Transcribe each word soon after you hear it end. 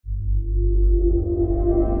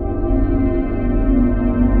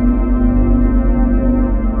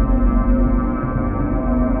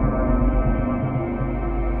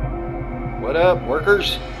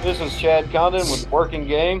workers. This is Chad Condon with Working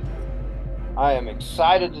Game. I am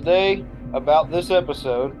excited today about this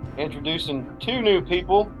episode, introducing two new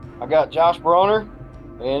people. I got Josh Bronner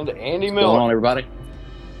and Andy What's Miller. going on, everybody?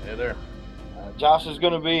 Hey there. Josh is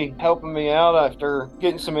going to be helping me out after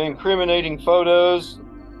getting some incriminating photos,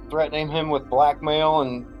 threatening him with blackmail,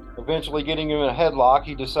 and eventually getting him in a headlock.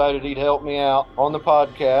 He decided he'd help me out on the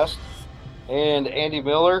podcast. And Andy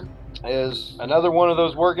Miller is another one of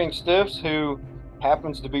those working stiffs who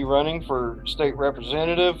happens to be running for state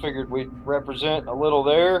representative. Figured we'd represent a little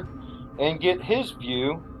there and get his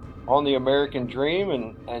view on the American dream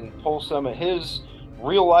and pull some of his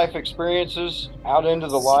real life experiences out into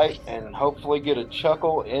the light and hopefully get a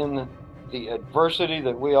chuckle in the adversity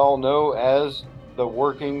that we all know as the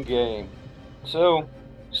working game. So,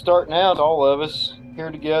 starting out, all of us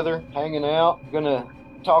here together, hanging out, gonna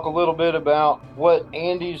talk a little bit about what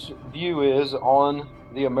Andy's view is on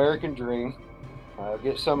the American dream.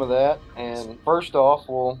 Get some of that, and first off,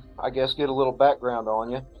 we'll, I guess, get a little background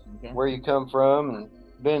on you, where you come from, and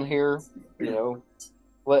been here.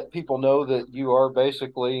 Let people know that you are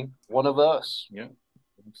basically one of us. Yeah,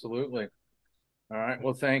 absolutely. All right.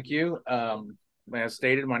 Well, thank you. As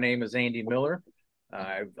stated, my name is Andy Miller.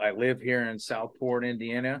 I live here in Southport,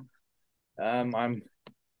 Indiana. I'm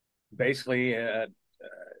basically a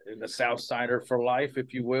South Sider for life,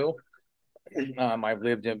 if you will. I've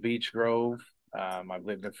lived in Beech Grove. I've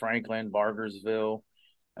lived in Franklin, Bargersville.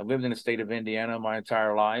 I've lived in the state of Indiana my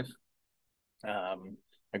entire life.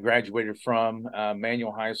 I graduated from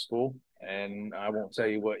Manual High School, and I won't tell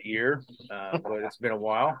you what year, but it's been a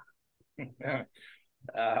while. And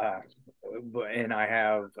I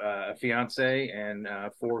have a fiance and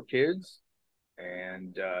 4 kids,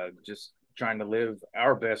 and just trying to live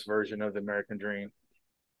our best version of the American dream.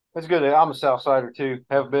 That's good. I'm a South Sider too.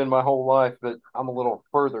 Have been my whole life, but I'm a little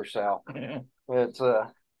further south. It's a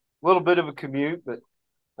little bit of a commute, but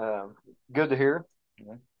good to hear.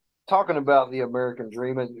 Yeah. Talking about the American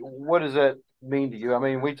dream, and what does that mean to you? I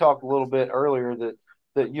mean, we talked a little bit earlier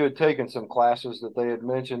that you had taken some classes that they had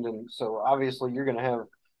mentioned, and so obviously you're going to have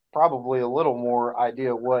probably a little more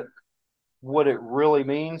idea what it really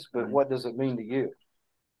means, but what does it mean to you?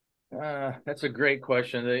 That's a great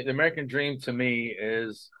question. The American dream to me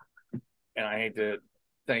is, and I hate to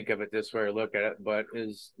think of it this way or look at it, but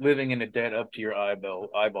is living in a debt up to your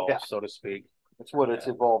eyeballs, Yeah. so to speak. That's what it's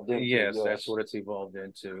evolved into. Yes, that's what it's evolved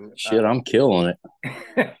into. Shit, I'm killing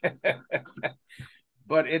it.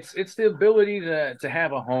 But it's the ability to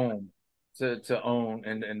have a home, to own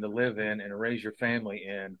and to live in and raise your family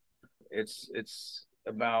in. It's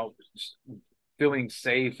about feeling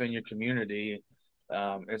safe in your community.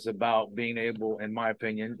 It's about being able, in my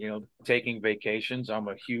opinion, taking vacations. I'm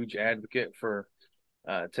a huge advocate for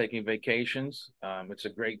taking vacations. It's a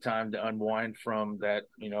great time to unwind from that.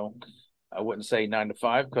 I wouldn't say 9 to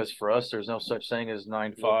 5, because for us, there's no such thing as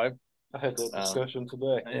 9 to 5. I had that discussion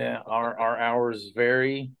today. Yeah, our hours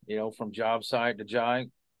vary, from job site to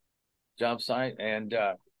job site, and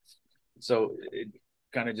so it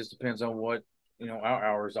kind of just depends on what our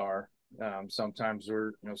hours are. Sometimes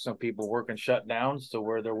some people working shutdowns to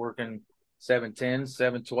where they're working 7-10s,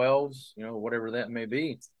 7-12s, whatever that may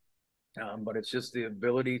be. But it's just the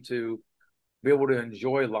ability to be able to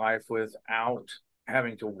enjoy life without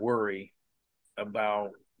having to worry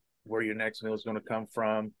about where your next meal is going to come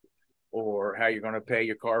from, or how you're going to pay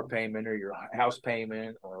your car payment or your house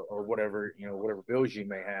payment, or whatever, whatever bills you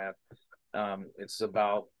may have. It's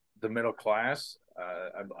about the middle class.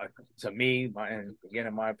 To me, and again,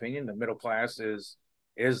 in my opinion, the middle class is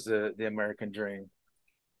the American dream.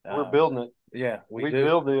 We're building it. Yeah, we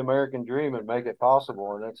build the American dream and make it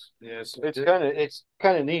possible, and it's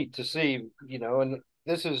kind of neat to see, and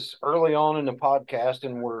this is early on in the podcast,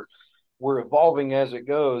 and we're evolving as it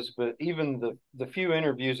goes. But even the few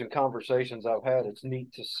interviews and conversations I've had, it's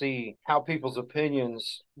neat to see how people's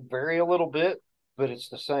opinions vary a little bit, but it's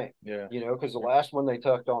the same. Yeah. Because the last one they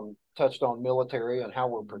touched on military and how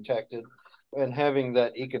we're protected, and having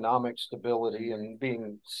that economic stability and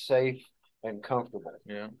being safe and comfortable.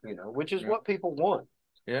 Yeah. Which is what people want.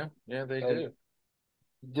 Yeah. Yeah, they do.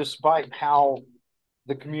 Despite how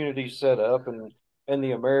the community's set up and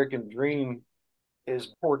the American dream is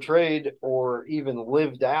portrayed or even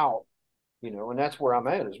lived out, and that's where I'm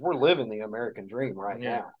at, is we're living the American dream right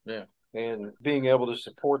now. Yeah. And being able to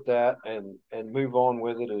support that and move on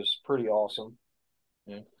with it is pretty awesome.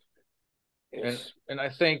 Yeah. And I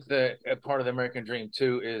think that a part of the American dream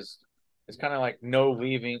too is kind of like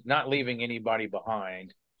not leaving anybody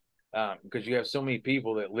behind, because you have so many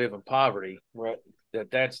people that live in poverty, right?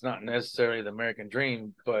 That's not necessarily the American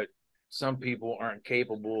dream, but some people aren't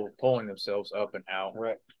capable of pulling themselves up and out,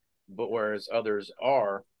 Right. but whereas others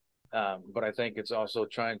are. But I think it's also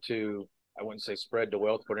trying to, I wouldn't say spread the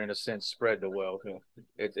wealth, but in a sense, spread the wealth. Yeah.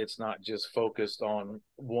 It's not just focused on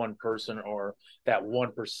one person or that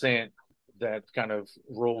 1% that kind of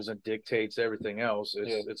rules and dictates everything else.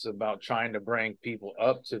 It's about trying to bring people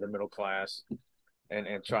up to the middle class and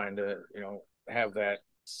trying to, have that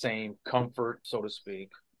same comfort, so to speak.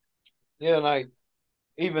 Yeah, and I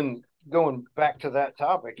even going back to that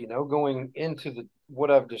topic, going into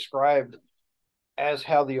what I've described as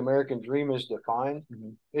how the American dream is defined,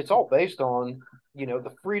 it's all based on,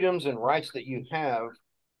 the freedoms and rights that you have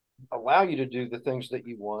allow you to do the things that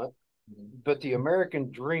you want. But the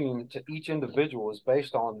American dream to each individual is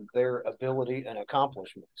based on their ability and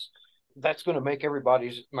accomplishments. That's going to make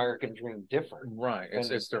everybody's American dream different. Right.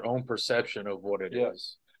 It's their own perception of what it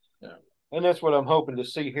is. Yeah. And that's what I'm hoping to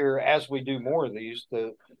see here as we do more of these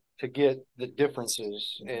to get the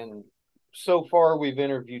differences. And so far we've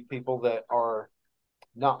interviewed people that are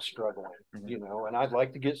not struggling, and I'd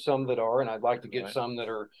like to get some that are, and I'd like to get some that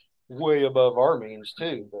are way above our means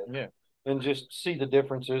too. But, and just see the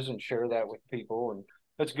differences and share that with people. And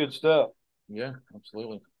that's good stuff. Yeah,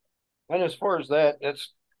 absolutely. And as far as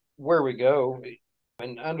that's where we go,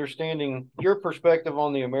 and understanding your perspective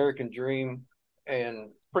on the American dream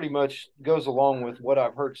and pretty much goes along with what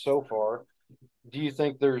I've heard so far. Do you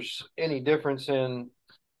think there's any difference in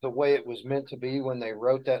the way it was meant to be when they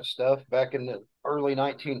wrote that stuff back in the early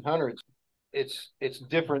 1900s? It's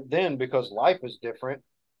different then because life is different.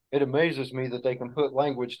 It amazes me that they can put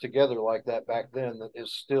language together like that back then that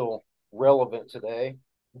is still relevant today.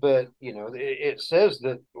 But, it says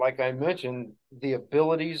that, like I mentioned, the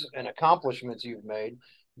abilities and accomplishments you've made,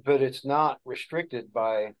 but it's not restricted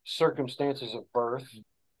by circumstances of birth.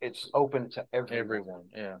 It's open to everyone.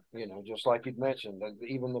 Yeah. Just like you'd mentioned,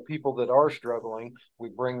 even the people that are struggling, we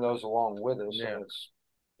bring those along with us. Yeah. And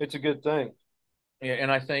it's a good thing. Yeah. And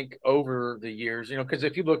I think over the years, because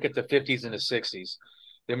if you look at the 50s and the 60s,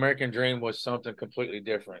 the American dream was something completely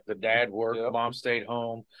different. The dad worked, mom stayed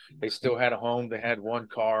home. They still had a home. They had one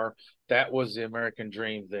car. That was the American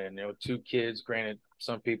dream then. 2 kids. Granted,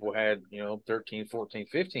 some people had, 13, 14,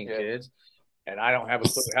 15 kids. And I don't have a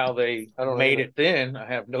clue how they made it then. I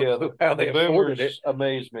have no clue how they afforded it.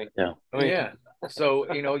 Amaze me. Yeah.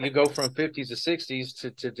 So, you go from 50s to 60s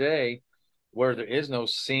to today where there is no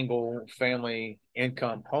single family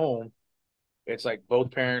income home. It's like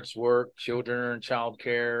both parents work, children are in child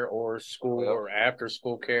care or school or after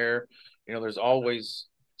school care. There's always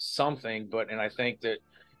something, and I think that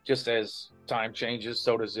just as time changes,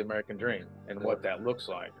 so does the American dream and what that looks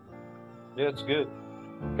like. Yeah, it's good.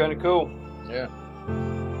 Kind of cool. Yeah.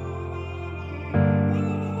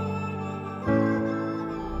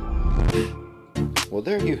 Well,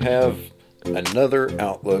 there you have another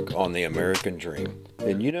outlook on the American dream.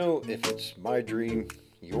 And if it's my dream,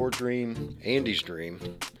 your dream, Andy's dream,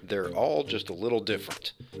 they're all just a little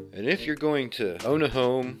different. And if you're going to own a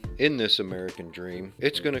home in this American dream,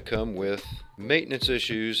 it's going to come with maintenance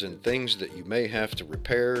issues and things that you may have to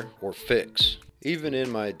repair or fix. Even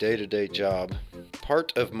in my day-to-day job,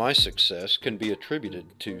 part of my success can be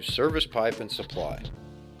attributed to Service Pipe and Supply.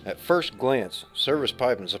 At first glance, Service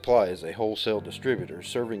Pipe and Supply is a wholesale distributor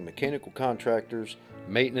serving mechanical contractors,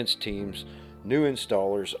 maintenance teams, new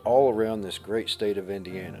installers all around this great state of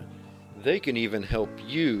Indiana. They can even help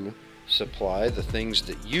you supply the things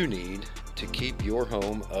that you need to keep your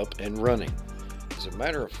home up and running. As a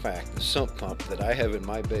matter of fact, the sump pump that I have in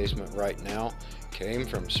my basement right now came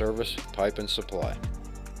from Service Pipe and Supply.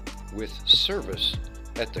 With service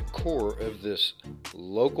at the core of this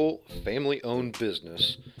local family-owned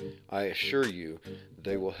business, I assure you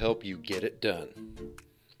they will help you get it done.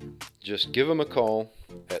 Just give them a call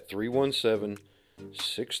at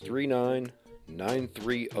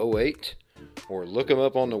 317-639-9308 or look them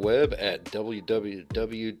up on the web at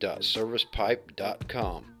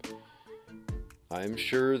www.servicepipe.com. I'm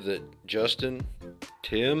sure that Justin,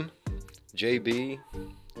 Tim, JB,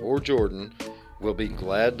 or Jordan will be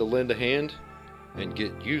glad to lend a hand and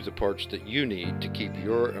get you the parts that you need to keep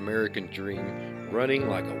your American dream running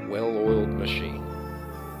like a well-oiled machine.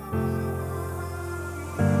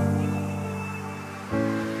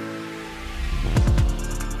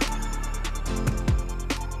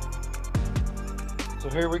 So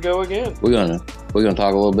here we go again. We're gonna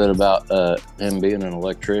talk a little bit about him being an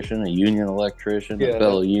electrician, a union electrician, a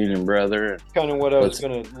fellow union brother. Kind of what I was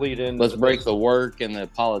going to lead in. Let's break the work and the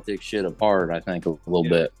politics shit apart. I think a little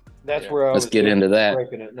bit. That's where I was. Let's get into that.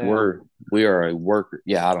 We are a worker.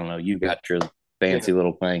 Yeah, I don't know. You got your fancy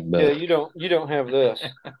little thing, but you don't have this.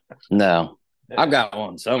 No. I've got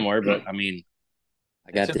one somewhere, but I mean,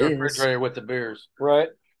 I got It's in the this. refrigerator with the beers. Right.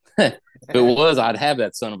 If it was, I'd have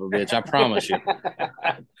that son of a bitch. I promise you.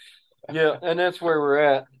 Yeah, and that's where we're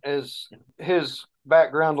at, is his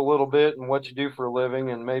background a little bit and what you do for a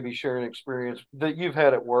living, and maybe share an experience that you've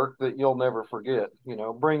had at work that you'll never forget.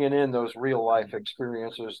 Bringing in those real life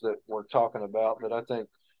experiences that we're talking about that I think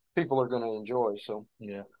people are going to enjoy. So,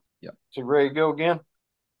 Yeah. Yep. So ready to go again?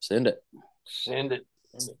 Send it. Send it.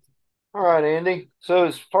 All right, Andy. So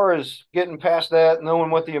as far as getting past that,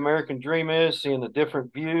 knowing what the American dream is, seeing the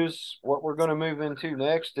different views, what we're going to move into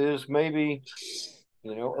next is maybe, a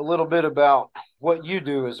little bit about what you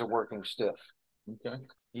do as a working stiff. Okay.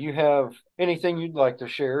 You have anything you'd like to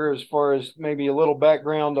share as far as maybe a little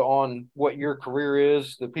background on what your career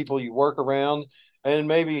is, the people you work around, and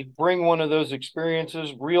maybe bring one of those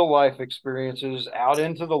experiences, real life experiences, out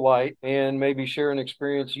into the light, and maybe share an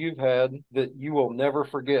experience you've had that you will never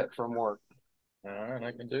forget from work. All right,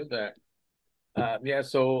 I can do that.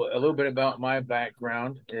 So a little bit about my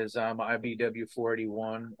background is I'm IBW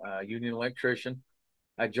 481 union electrician.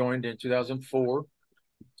 I joined in 2004.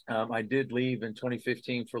 I did leave in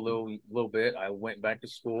 2015 for a little bit. I went back to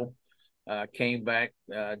school, came back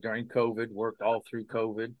during COVID, worked all through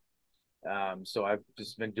COVID. So I've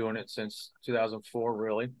just been doing it since 2004,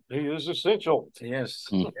 really. He is essential. Yes,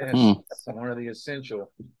 Mm-hmm. yes, one of the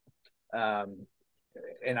essential. And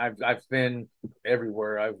I've been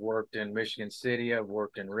everywhere. I've worked in Michigan City. I've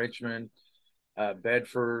worked in Richmond,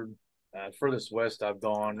 Bedford. Furthest west I've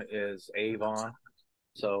gone is Avon.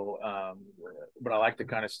 So, but I like to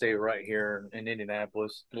kind of stay right here in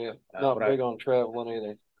Indianapolis. Yeah, not big on traveling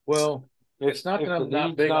either. Well, it's not that I'm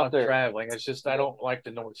not big on there. traveling. It's just I don't like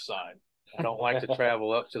the north side. I don't like to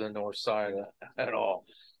travel up to the north side at all.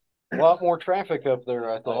 A lot more traffic up there,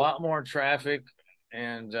 I think. A lot more traffic.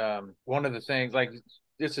 And one of the things, like,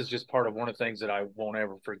 this is just part of one of the things that I won't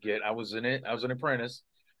ever forget. I was an apprentice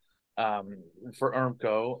for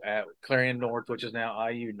ERMCO at Clarion North, which is now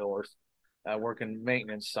IU North, working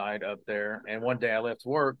maintenance side up there. And one day I left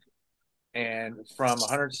work, and from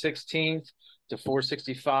 116th to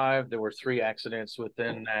 465, there were 3 accidents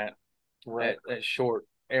within that short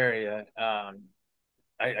area.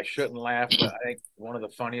 I shouldn't laugh, but I think one of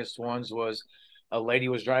the funniest ones was a lady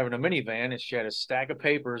was driving a minivan and she had a stack of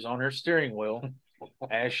papers on her steering wheel.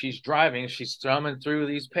 As she's driving, she's thumbing through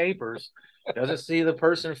these papers, doesn't see the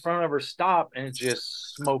person in front of her stop, and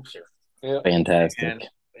just smokes her. Yeah. Fantastic. And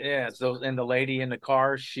and the lady in the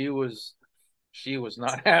car, she was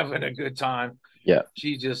not having a good time. Yeah.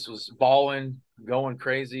 She just was bawling, going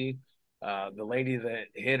crazy. The lady that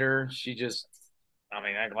hit her, she just,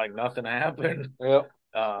 act like nothing happened. Yeah.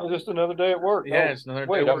 Just another day at work. Yeah, it's another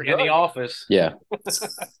day at work in the office. Yeah.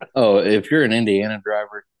 Oh, if you're an Indiana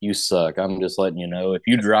driver, you suck. I'm just letting you know. If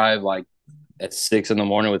you drive like at 6 a.m.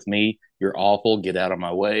 with me, you're awful. Get out of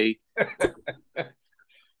my way.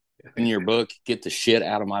 In your book, get the shit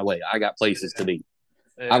out of my way. I got places to be.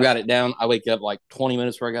 Yeah. I've got it down. I wake up like 20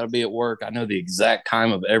 minutes before I got to be at work. I know the exact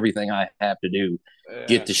time of everything I have to do. Yeah.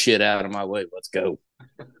 Get the shit out of my way. Let's go.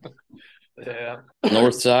 Yeah.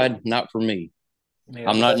 North side, not for me. Yeah,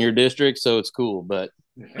 I'm not in your district, so it's cool, but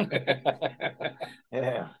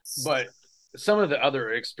yeah. But some of the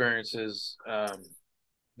other experiences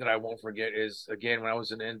that I won't forget is, again, when I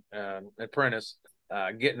was an apprentice,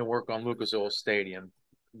 getting to work on Lucas Oil Stadium.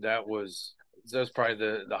 That was probably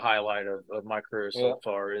the highlight of my career so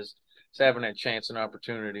far, is having that chance and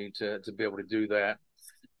opportunity to be able to do that.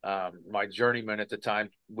 My journeyman at the time,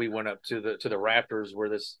 we went up to the Raptors where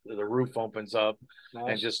the roof opens up. Nice.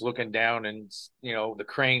 And just looking down, and the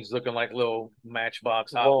cranes looking like little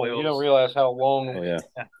Matchbox Hot Wheels. You don't realize how long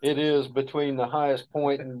it is between the highest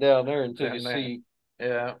point and down there until you see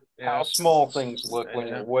how small things look when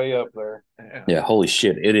you're way up there. Yeah, holy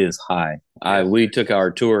shit, it is high. We took our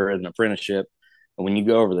tour as an apprenticeship, and when you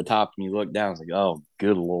go over the top and you look down, it's like, oh,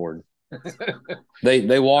 good Lord.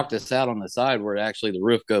 They walked us out on the side where actually the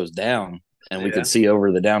roof goes down, and we could see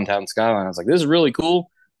over the downtown skyline. I was like, this is really cool,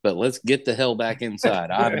 but let's get the hell back inside.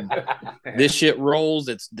 This shit rolls.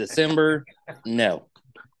 It's December. No.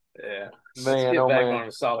 Yeah. Man, let's get back on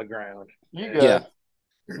the solid ground.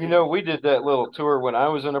 We did that little tour when I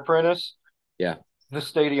was an apprentice. Yeah. The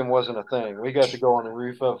stadium wasn't a thing. We got to go on the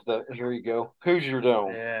roof of here you go, Hoosier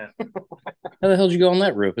Dome. Yeah. How the hell did you go on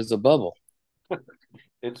that roof? It's a bubble.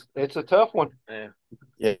 It's a tough one. Yeah.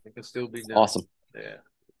 It can still be done. Awesome. Yeah.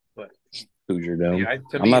 But Hoosier Dome. Yeah,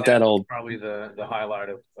 I'm not that old. Probably the highlight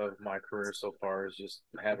of my career so far is just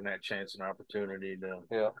having that chance and opportunity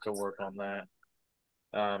to work on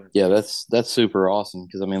that. Yeah, that's super awesome,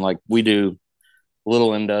 because like we do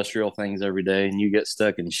little industrial things every day, and you get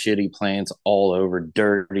stuck in shitty plants all over,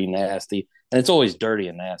 dirty, nasty. And it's always dirty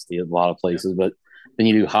and nasty at a lot of places. But then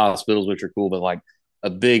you do hospitals, which are cool, but like a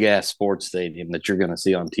big ass sports stadium that you're going to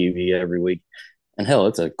see on TV every week. And hell,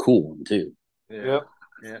 it's a cool one too. Yeah. Yep.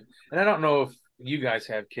 Yeah. And I don't know if you guys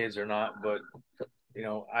have kids or not, but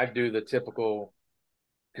I do the typical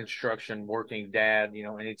construction working dad.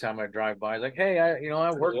 Anytime I drive by, it's like, hey,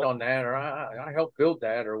 I worked Yep. on that, or I helped build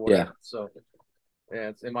that, or whatever. Yeah. So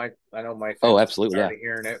yeah, I know my Oh, family's absolutely, tired yeah. of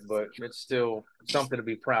hearing it, but it's still something to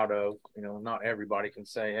be proud of. Not everybody can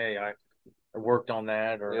say, hey, I worked on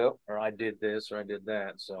that, or Yep. or I did this, or I did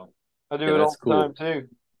that. So I do Yeah, it all that's the time cool. too.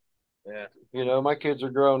 yeah, My kids are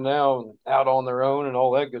grown now and out on their own and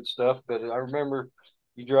all that good stuff. But I remember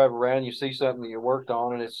you drive around, you see something that you worked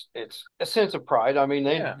on, and it's a sense of pride. I mean,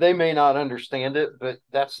 Yeah. they may not understand it, but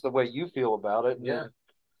that's the way you feel about it. Yeah.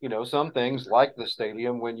 Some things like the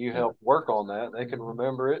stadium, when you help work on that, they can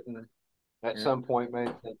remember it, and at Yeah. some point may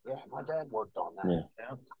think, yeah, my dad worked on that.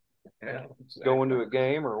 Yeah. Yeah. Going to a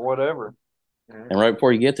game or whatever. And right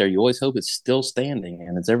before you get there, you always hope it's still standing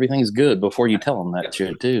and everything's good before you tell them that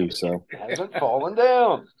shit too. So Hasn't fallen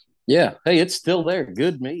down. yeah, hey, it's still there.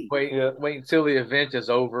 Good me. Wait, Yeah. wait until the event is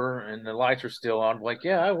over and the lights are still on. Like,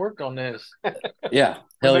 yeah, I worked on this. Yeah,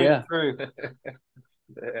 hell yeah. True.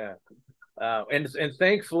 Yeah. And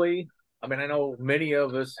thankfully, I mean, I know many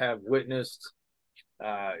of us have witnessed,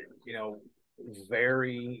 uh, you know,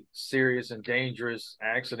 very serious and dangerous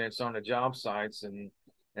accidents on the job sites, and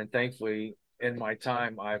thankfully, in my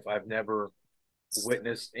time, I've never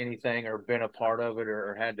witnessed anything or been a part of it,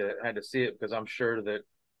 or had to see it, because I'm sure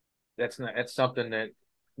that's something that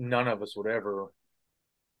none of us would ever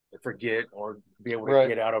forget or be able to Right.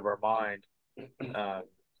 get out of our mind.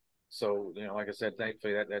 So like I said,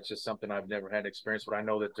 thankfully that's just something I've never had experience, but I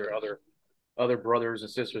know that there are other brothers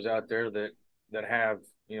and sisters out there that have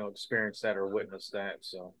experienced that or witnessed that.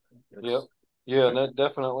 So Yep. Yeah, and that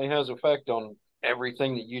definitely has effect on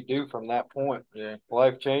everything that you do from that point. Yeah.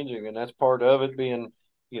 Life changing, and that's part of it being,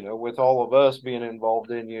 with all of us being involved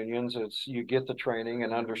in unions, it's you get the training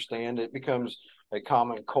and understand it becomes a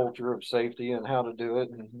common culture of safety and how to do it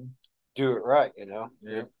and do it right.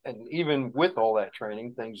 Yeah. And even with all that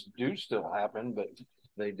training, things do still happen, but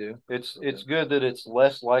They do. it's good that it's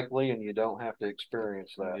less likely and you don't have to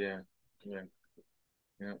experience that. Yeah.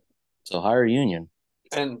 So hire a union.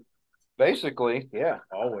 And basically, yeah,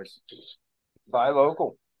 Always. buy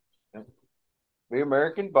local. Be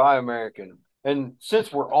American, buy American. And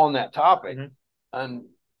since we're on that topic, and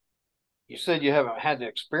you said you haven't had to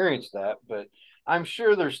experience that, but I'm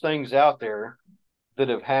sure there's things out there that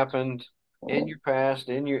have happened in your past,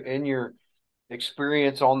 in your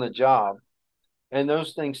experience on the job, and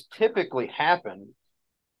those things typically happen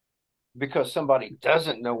because somebody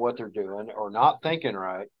doesn't know what they're doing or not thinking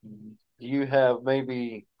right. Do you have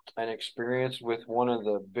maybe an experience with one of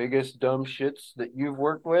the biggest dumb shits that you've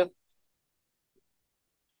worked with?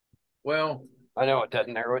 Well, I know it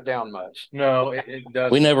doesn't narrow it down much. no, it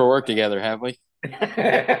does. We never worked together, have we?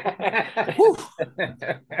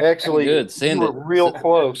 Actually, Good. Send you it. were real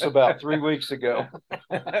close about 3 weeks ago.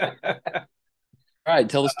 All right,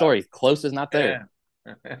 tell the story. Close is not there.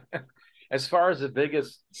 Yeah. As far as the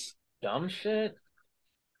biggest dumb shit,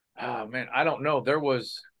 oh man, I don't know.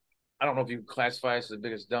 I don't know if you classify this as the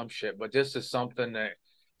biggest dumb shit, but this is something that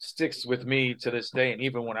sticks with me to this day. And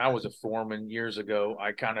even when I was a foreman years ago,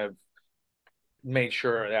 I kind of made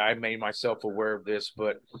sure that I made myself aware of this.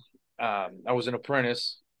 But I was an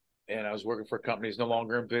apprentice and I was working for a company that's no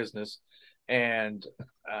longer in business. And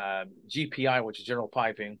GPI, which is General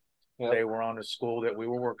Piping, they were on a school that we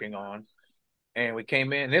were working on. And we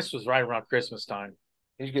came in, this was right around Christmas time.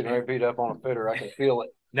 He's getting ready to beat up on a fitter. I can feel it.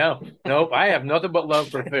 No, nope. I have nothing but love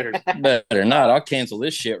for fitters. Better not. I'll cancel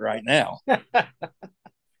this shit right now.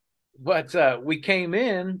 But we came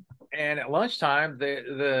in, and at lunchtime,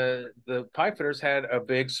 the pipe fitters had a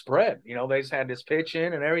big spread. They just had this pitch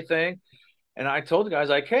in and everything. And I told the guys,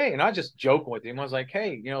 like, hey, and I just joking with him. I was like,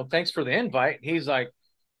 hey, thanks for the invite. He's like,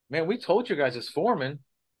 man, we told you guys as foreman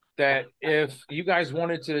that if you guys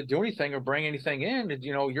wanted to do anything or bring anything in,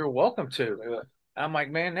 you're welcome to. I'm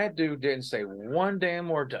like, man, that dude didn't say one damn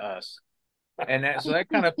word to us. And so that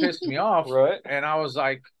kind of pissed me off. Right. And I was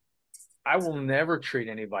like, I will never treat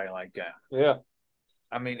anybody like that. Yeah.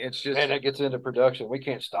 I mean, it's just. And it gets into production. We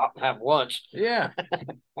can't stop and have lunch. Yeah.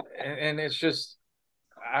 and it's just,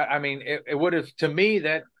 I mean, it would have, to me,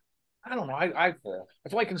 that, I don't know. I feel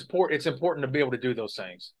like it's important to be able to do those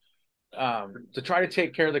things. To try to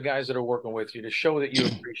take care of the guys that are working with you, to show that you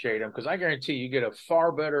appreciate them, because I guarantee you get a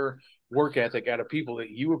far better work ethic out of people that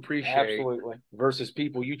you appreciate. Absolutely. Versus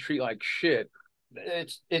people you treat like shit.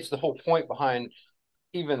 it's the whole point behind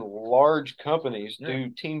even large companies do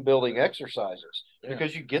team building exercises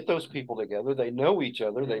because you get those people together. They know each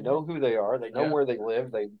other. They know who they are. They know where they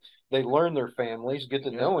live. They learn their families, get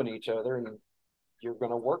to knowing each other, and you're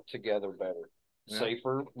going to work together better,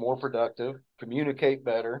 safer, more productive, communicate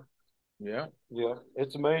better. Yeah.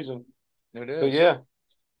 It's amazing. It is. But yeah,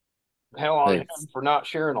 hell on him for not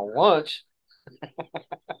sharing a lunch.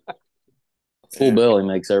 Full belly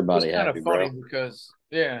makes everybody it was happy, kind of funny bro. because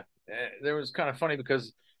there was kind of funny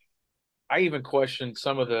because I even questioned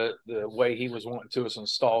some of the way he was wanting to us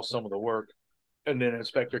install some of the work, and then an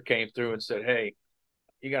inspector came through and said, "Hey,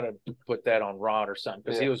 you got to put that on rod or something,"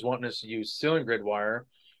 because he was wanting us to use ceiling grid wire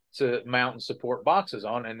to mount and support boxes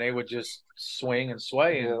on, and they would just swing and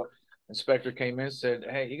sway. And inspector came in and said,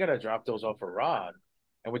 "Hey, you got to drop those off a rod."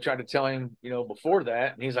 And we tried to tell him, before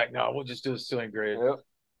that, and he's like, "No, we'll just do the ceiling grid."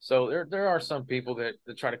 So there are some people that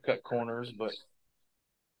try to cut corners, but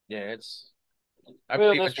yeah, I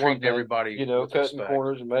believe in treating everybody, with cutting respect.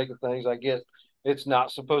 corners and making things. I get it's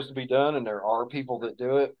not supposed to be done, and there are people that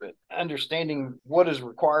do it, but understanding what is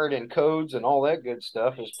required in codes and all that good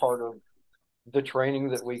stuff is part of the training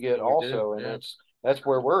that we get also. And that's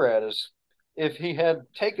where we're at. Is if he had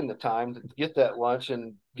taken the time to get that lunch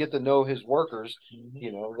and get to know his workers,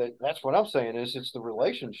 that's what I'm saying is it's the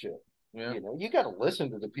relationship. You got to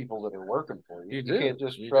listen to the people that are working for you. You can't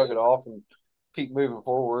just shrug it off and keep moving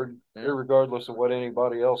forward, regardless of what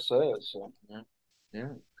anybody else says. So,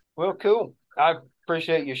 well, cool. I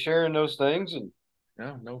appreciate you sharing those things. And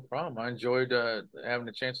no problem. I enjoyed having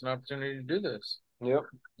a chance and opportunity to do this. Yep.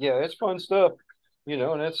 Yeah, it's fun stuff.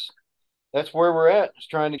 And that's where we're at. Just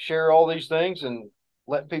trying to share all these things and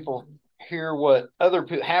let people hear what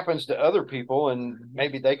happens to other people, and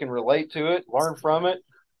maybe they can relate to it, learn from it.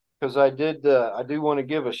 Because I do want to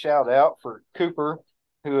give a shout out for Cooper,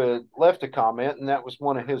 who had left a comment, and that was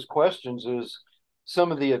one of his questions: is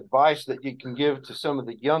some of the advice that you can give to some of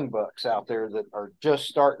the young bucks out there that are just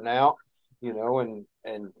starting out,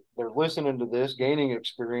 and they're listening to this, gaining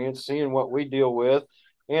experience, seeing what we deal with,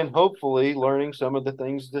 and hopefully learning some of the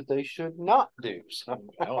things that they should not do. So.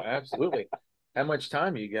 Oh, absolutely. How much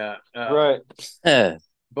time you got? Right.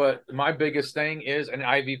 But my biggest thing is, and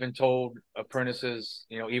I've even told apprentices,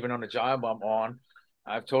 even on the job I'm on,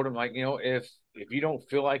 I've told them, like, if you don't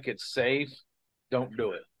feel like it's safe, don't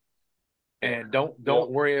do it. And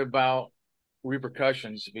don't worry about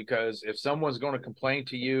repercussions, because if someone's going to complain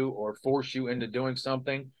to you or force you into doing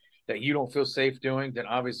something that you don't feel safe doing, then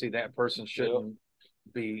obviously that person shouldn't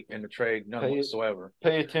be in the trade, none whatsoever.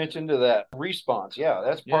 Pay attention to that response. Yeah,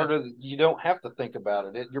 that's part of you don't have to think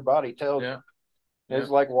about it. Your body tells you. It's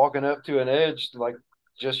like walking up to an edge, like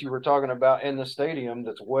just you were talking about in the stadium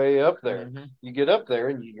that's way up there. Mm-hmm. You get up there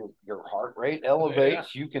and your heart rate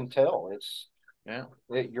elevates. You can tell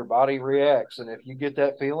your body reacts, and if you get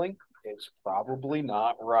that feeling, it's probably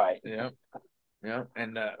not right. Yeah.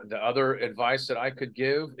 And the other advice that I could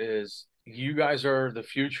give is, you guys are the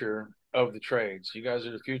future of the trades. You guys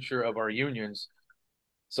are the future of our unions.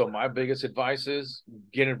 So my biggest advice is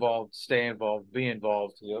get involved, stay involved, be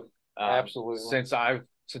involved. Yep. Absolutely. Since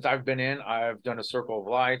I've been in, I've done a Circle of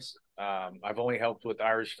Lights. I've only helped with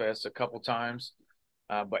Irish Fest a couple times,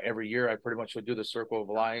 but every year I pretty much would do the Circle of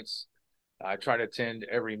Lights. I try to attend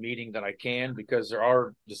every meeting that I can, because there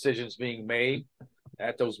are decisions being made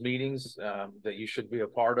at those meetings that you should be a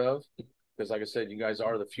part of. Because, like I said, you guys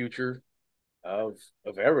are the future of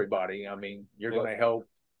everybody. I mean, you're going to help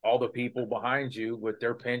all the people behind you with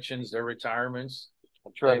their pensions, their retirements. I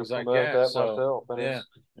try to promote that myself,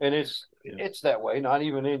 and it's that way. Not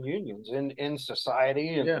even in unions, in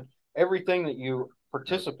society, and everything that you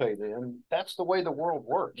participate in. That's the way the world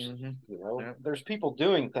works. Mm-hmm. There's people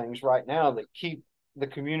doing things right now that keep the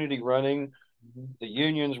community running, the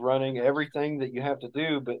unions running, everything that you have to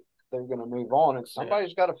do, but they're going to move on, and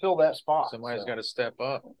somebody's got to fill that spot. Somebody's got to step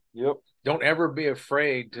up. Yep. Don't ever be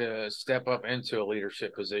afraid to step up into a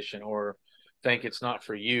leadership position or think it's not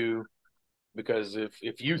for you. Because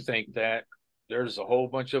if you think that, there's a whole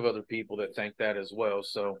bunch of other people that think that as well.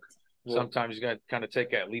 So sometimes you got to kind of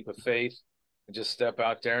take that leap of faith and just step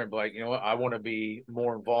out there and be like, you know what, I want to be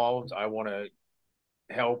more involved. I want to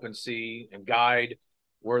help and see and guide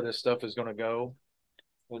where this stuff is going to go.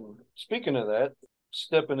 And speaking of that,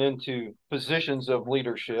 stepping into positions of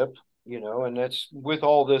leadership, and that's with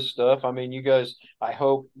all this stuff. I mean, you guys, I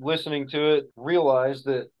hope listening to it, realize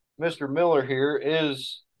that Mr. Miller here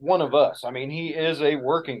is one of us. I mean, he is a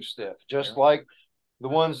working stiff, just like the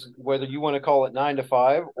ones, whether you want to call it 9 to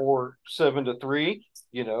 5 or 7 to 3,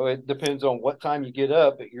 it depends on what time you get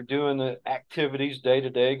up, but you're doing the activities day to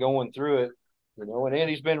day, going through it. and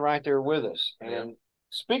Andy's been right there with us. And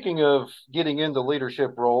speaking of getting into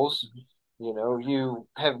leadership roles, you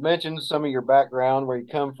have mentioned some of your background, where you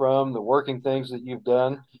come from, the working things that you've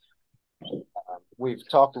done. We've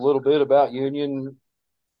talked a little bit about union.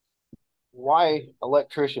 Why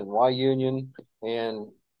electrician? Why union? And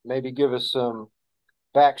maybe give us some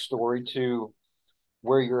backstory to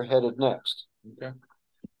where you're headed next. Okay,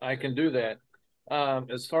 I can do that.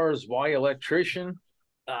 As far as why electrician,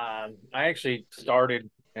 I actually started,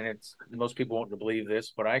 and it's most people won't believe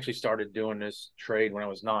this, but I actually started doing this trade when I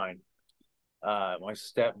was 9. My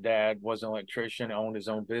stepdad was an electrician, owned his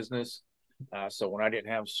own business. So when I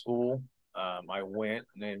didn't have school, I went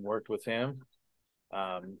and worked with him.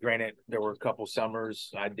 Granted, there were a couple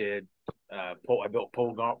summers I did. I built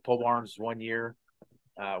pole barns one year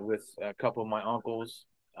with a couple of my uncles.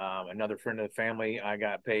 Another friend of the family, I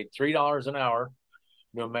got paid $3 an hour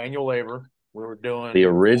doing manual labor. We were doing The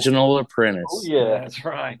original apprentice. Oh, yeah. That's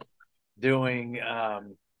right. Doing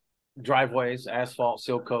driveways, asphalt,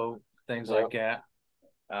 seal coat, things like that.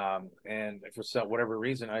 And for whatever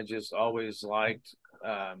reason, I just always liked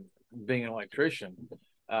being an electrician.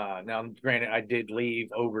 Now, granted, I did leave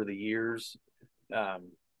over the years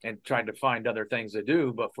and tried to find other things to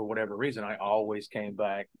do, but for whatever reason, I always came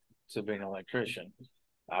back to being an electrician.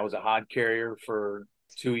 I was a hod carrier for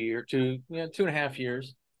 2.5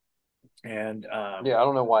 years. And I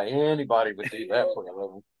don't know why anybody would do that for a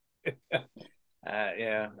living.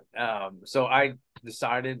 So I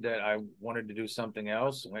decided that I wanted to do something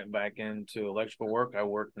else. Went back into electrical work. I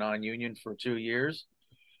worked non-union for 2 years,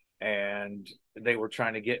 and they were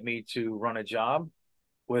trying to get me to run a job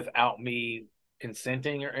without me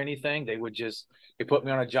consenting or anything. They put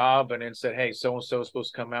me on a job and then said, "Hey, so and so is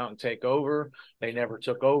supposed to come out and take over." They never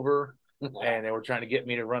took over, and they were trying to get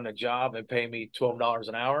me to run a job and pay me $12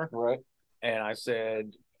 an hour. Right. And I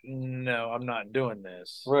said, "No, I'm not doing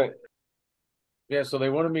this." Right. Yeah, so they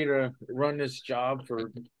wanted me to run this job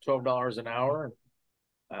for $12 an hour.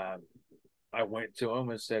 I went to them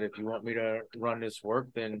and said, "If you want me to run this work,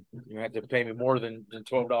 then you have to pay me more than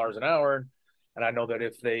 $12 an hour." And I know that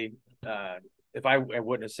if I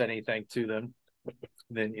wouldn't have said anything to them,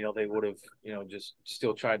 then they would have just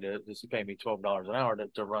still tried to just pay me $12 an hour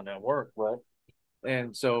to run that work. Right.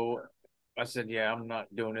 And so I said, "Yeah, I'm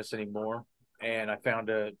not doing this anymore." And I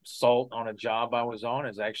found a SALT on a job I was on.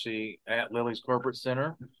 It's actually at Lily's Corporate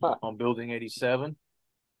Center on Building 87.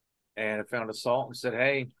 And I found a SALT and said,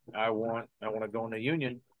 "Hey, I want to go in the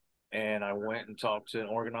union." And I went and talked to an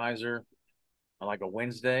organizer on like a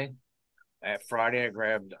Wednesday. At Friday, I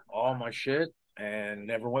grabbed all my shit and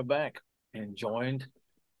never went back and joined.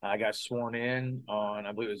 I got sworn in on,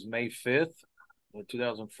 I believe it was May 5th,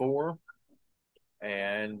 2004.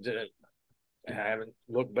 And I haven't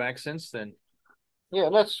looked back since then. Yeah,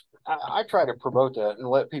 and I try to promote that and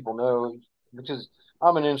let people know, because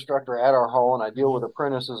I'm an instructor at our hall and I deal with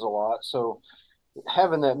apprentices a lot. So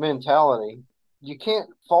having that mentality, you can't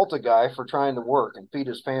fault a guy for trying to work and feed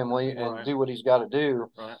his family and do what he's got to do.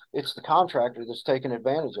 Right. It's the contractor that's taking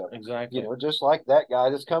advantage of it. Exactly. Just like that guy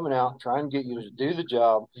that's coming out trying to get you to do the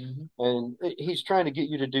job, and he's trying to get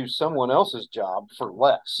you to do someone else's job for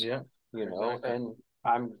less. Yeah. Exactly. And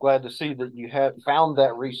I'm glad to see that you had found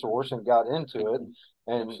that resource and got into it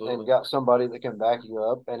and got somebody that can back you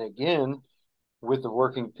up. And again, with the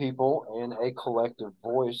working people and a collective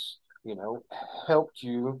voice, helped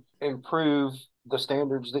you improve the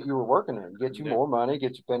standards that you were working in, get you more money,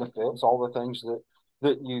 get you benefits, all the things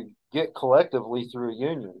that you get collectively through a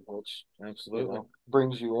union, which absolutely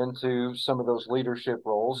brings you into some of those leadership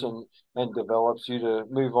roles and develops you to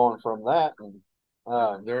move on from that. And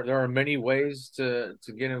there are many ways to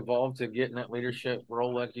get involved, to get in that leadership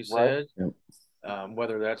role, like you said. Right.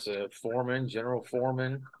 Whether that's a foreman, general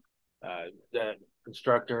foreman, that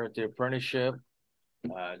instructor at the apprenticeship,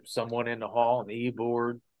 someone in the hall, the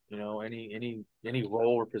e-board, any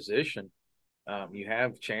role or position, you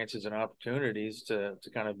have chances and opportunities to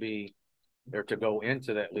kind of be there, to go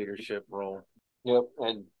into that leadership role. Yep,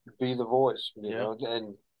 and be the voice,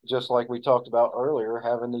 and just like we talked about earlier,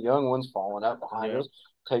 having the young ones falling up behind us,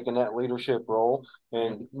 taking that leadership role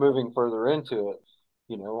and moving further into it.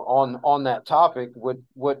 On that topic,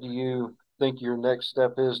 what do you think your next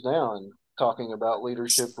step is now in talking about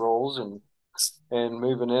leadership roles and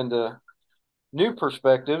moving into new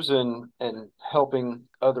perspectives and helping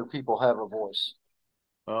other people have a voice?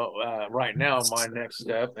 Well, right now, my next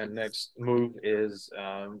step and next move is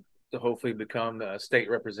to hopefully become a state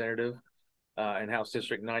representative in House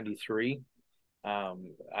District 93.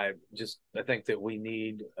 I think that we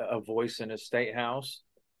need a voice in a state house.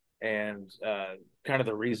 And kind of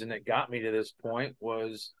the reason that got me to this point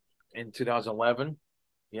was in 2011,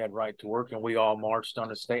 you had right to work, and we all marched on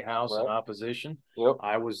the State House in opposition. Yep.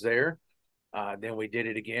 I was there. Then we did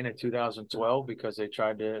it again in 2012 because they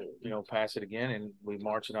tried to, pass it again, and we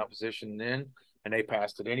marched in opposition then, and they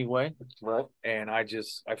passed it anyway. Right. And I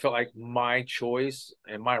felt like my choice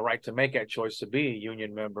and my right to make that choice to be a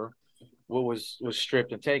union member was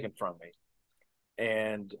stripped and taken from me.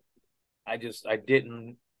 And I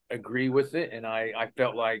didn't agree with it. And I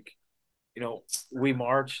felt like, we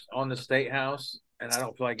marched on the State House, and I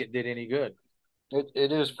don't feel like it did any good.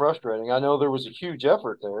 It is frustrating. I know there was a huge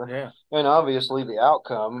effort there. Yeah. And obviously the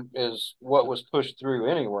outcome is what was pushed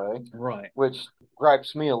through anyway. Right. Which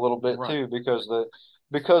gripes me a little bit too, because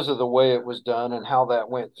of the way it was done and how that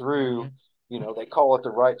went through. They call it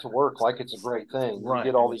the right to work like it's a great thing. Right.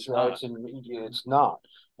 You get all these rights, and it's not.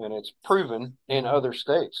 And it's proven in other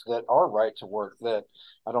states that are right to work, that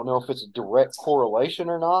I don't know if it's a direct correlation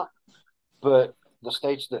or not, but the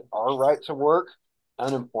states that are right to work,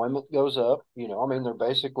 unemployment goes up. They're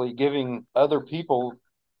basically giving other people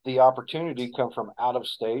the opportunity to come from out of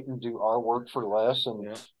state and do our work for less. And,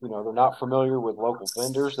 they're not familiar with local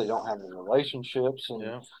vendors. They don't have the relationships,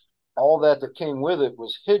 and all that came with it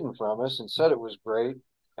was hidden from us and said it was great.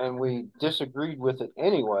 And we disagreed with it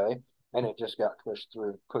anyway. And it just got pushed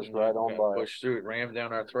right on by. Pushed through, it rammed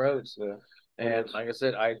down our throats. Yeah. And like I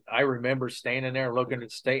said, I remember standing there looking at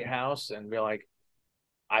the State House and be like,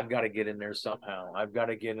 I've got to get in there somehow. I've got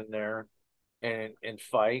to get in there and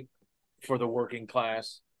fight for the working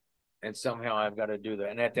class. And somehow I've got to do that.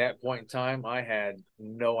 And at that point in time, I had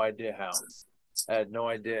no idea how. I had no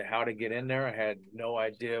idea how to get in there. I had no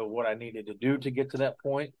idea what I needed to do to get to that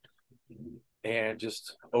point. And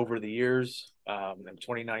just over the years, in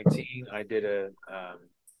 2019, I did a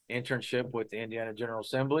internship with the Indiana General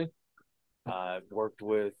Assembly. Worked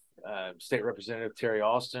with State Representative Terry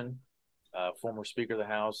Austin, former Speaker of the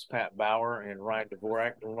House Pat Bauer, and Ryan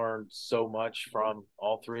Dvorak. Learned so much from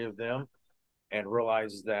all three of them, and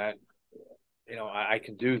realized that I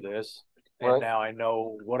can do this. And now I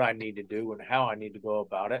know what I need to do and how I need to go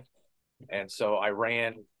about it. And so I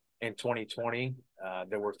ran in 2020.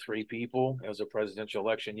 There were 3 people. It was a presidential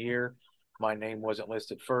election year. My name wasn't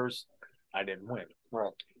listed first. I didn't win.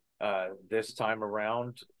 Right. This time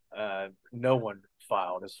around, no one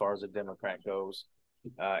filed as far as a Democrat goes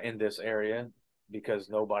in this area, because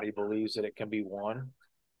nobody believes that it can be won.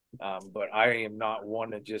 But I am not one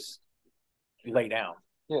to just lay down.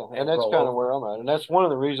 Yeah, and that's kind of where I'm at. And that's one of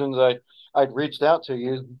the reasons I'd reached out to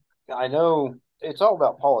you. I know it's all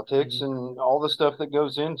about politics and all the stuff that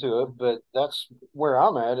goes into it, but that's where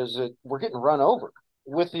I'm at, is that we're getting run over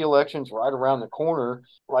with the elections right around the corner.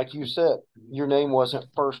 Like you said, your name wasn't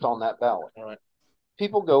first on that ballot. Right.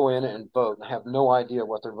 People go in and vote and have no idea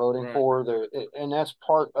what they're voting for. And that's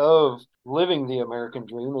part of living the American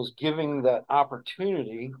dream, is giving that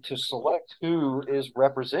opportunity to select who is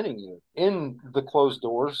representing you in the closed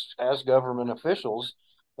doors as government officials.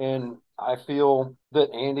 And I feel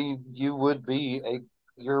that, Andy, you would be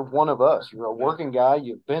you're one of us. You're a working guy.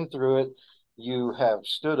 You've been through it. You have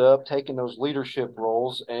stood up, taken those leadership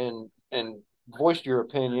roles, and voiced your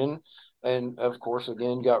opinion. And of course,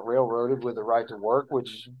 again, got railroaded with the right to work,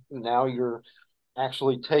 which now you're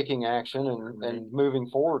actually taking action and moving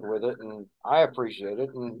forward with it. And I appreciate it.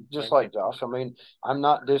 And just like Josh, I'm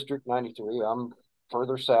not District 93. I'm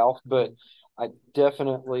further south, but I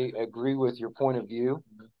definitely agree with your point of view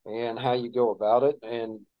and how you go about it.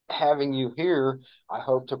 And having you here, I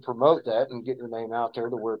hope to promote that and get your name out there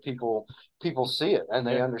to where people see it and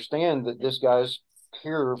they understand that this guy's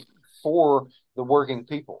here for the working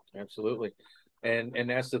people. Absolutely. And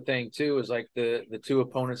that's the thing too, is like the 2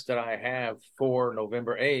 opponents that I have for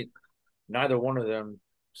November 8th, neither one of them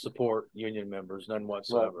support union members, none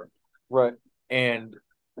whatsoever. Right. And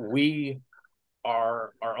we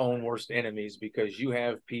are our own worst enemies, because you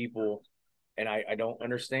have people, and I don't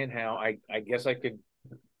understand how, I guess I could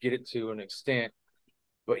get it to an extent,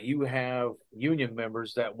 but you have union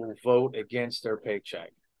members that will vote against their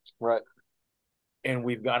paycheck. Right. And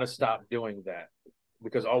we've got to stop doing that,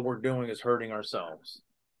 because all we're doing is hurting ourselves.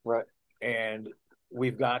 Right. And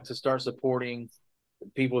we've got to start supporting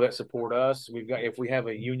people that support us. If we have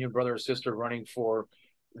a union brother or sister running for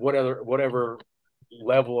whatever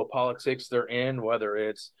level of politics they're in, whether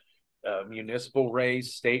it's a municipal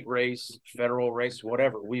race, state race, federal race,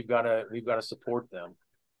 whatever, we've got to support them.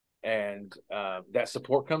 And that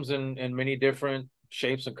support comes in many different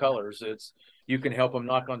shapes and colors. You can help them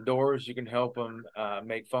knock on doors. You can help them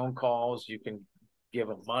make phone calls. You can give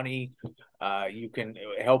them money. You can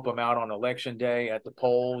help them out on election day at the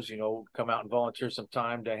polls. Come out and volunteer some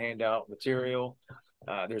time to hand out material.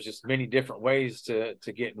 There's just many different ways to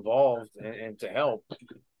get involved and to help.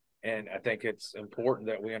 And I think it's important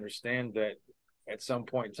that we understand that at some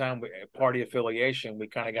point in time, party affiliation, we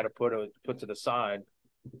kind of got to put to the side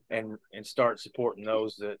and start supporting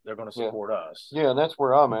those that they're going to support us. Yeah, and that's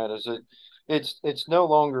where I'm at. Is it's no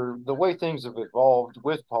longer the way things have evolved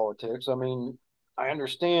with politics. I mean, I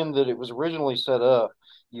understand that it was originally set up.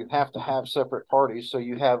 You have to have separate parties, so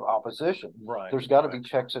you have opposition. Right. There's got to be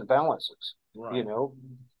checks and balances. Right. You know,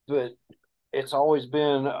 but it's always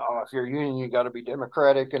been if you're a union, you got to be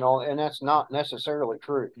democratic and all, and that's not necessarily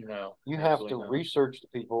true. No, you have to research the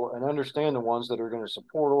people and understand the ones that are going to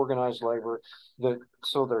support organized labor, that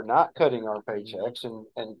so they're not cutting our paychecks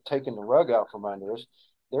and taking the rug out from under us.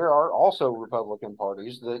 There are also Republican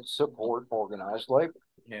parties that support organized labor.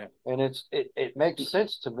 Yeah, and it makes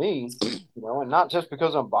sense to me, and not just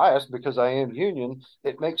because I'm biased, because I am union.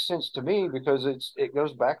 It makes sense to me because it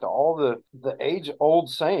goes back to all the age old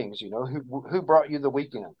sayings. Who brought you the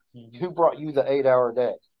weekend? Mm-hmm. Who brought you the 8-hour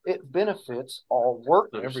day? It benefits all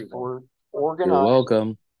workers for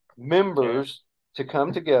organized members to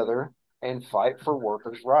come together and fight for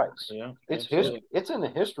workers' rights. Yeah, it's history. It's in the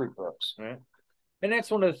history books. Right. And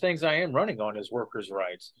that's one of the things I am running on is workers'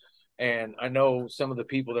 rights. And I know some of the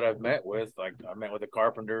people that I've met with, like I met with the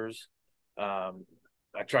carpenters. I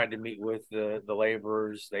tried to meet with the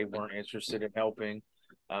laborers. They weren't interested in helping.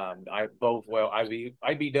 IBW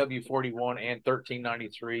 41 and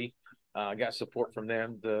 1393 got support from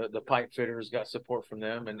them. The pipe fitters got support from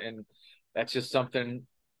them. And that's just something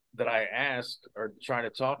that I asked or try to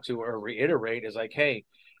talk to or reiterate is like, hey,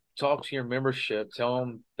 talk to your membership. Tell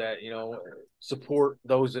them that, support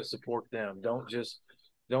those that support them. Don't just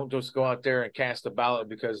go out there and cast a ballot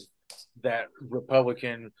because that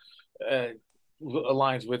Republican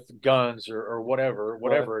aligns with guns or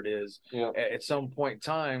whatever it is. Yeah. At some point in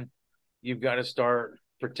time, you've got to start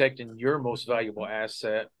protecting your most valuable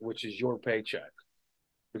asset, which is your paycheck.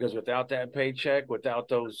 Because without that paycheck, without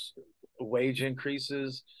those wage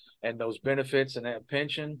increases and those benefits and that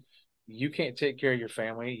pension, you can't take care of your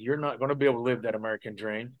family. You're not going to be able to live that American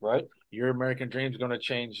dream. Right. Your American dream is going to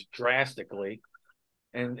change drastically.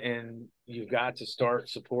 And you've got to start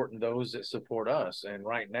supporting those that support us. And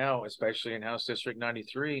right now, especially in House District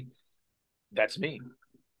 93, that's me.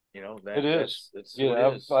 It is.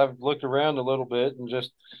 I've looked around a little bit and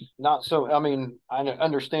just not so. I mean, I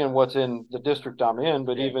understand what's in the district I'm in,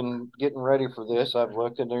 but even getting ready for this, I've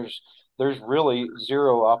looked and there's really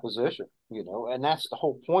zero opposition. And that's the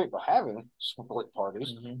whole point of having split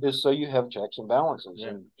parties is so you have checks and balances.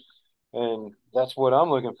 Yeah. And that's what I'm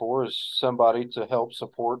looking for is somebody to help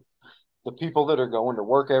support the people that are going to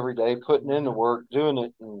work every day, putting in the work, doing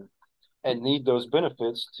it, and need those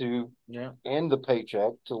benefits to end the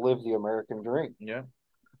paycheck to live the American dream. Yeah.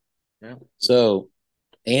 So,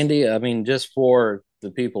 Andy, I mean, just for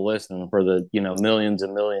the people listening, for the millions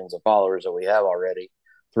and millions of followers that we have already,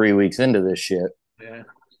 3 weeks into this shit. Yeah.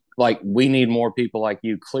 Like, we need more people like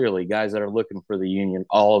you, clearly, guys that are looking for the union,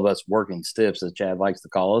 all of us working stiffs, as Chad likes to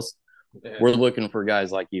call us. Yeah. We're looking for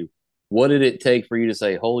guys like you. What did it take for you to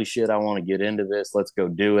say, holy shit, I want to get into this. Let's go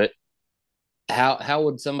do it. How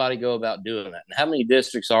would somebody go about doing that? And how many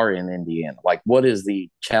districts are in Indiana? Like, what is the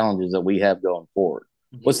challenges that we have going forward?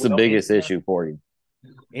 What's the biggest issue for you?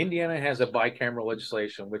 Indiana has a bicameral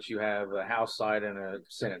legislation, which you have a House side and a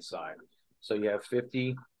Senate side. So you have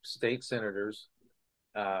 50 state senators,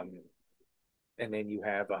 and then you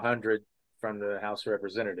have 100 from the House of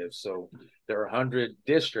Representatives. So there are 100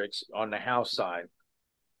 districts on the House side,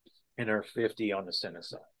 and there are 50 on the Senate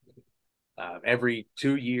side. Every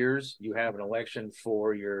 2 years, you have an election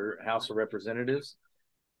for your House of Representatives.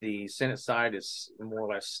 The Senate side is more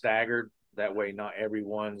or less staggered. That way, not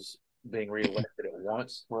everyone's being reelected at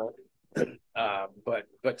once. Right.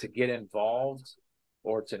 But to get involved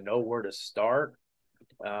or to know where to start,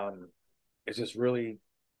 it's just really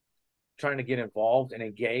trying to get involved and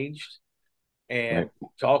engaged and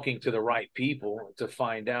talking to the right people to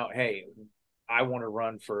find out, hey, I want to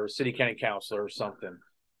run for city county councilor or something.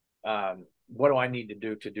 What do I need to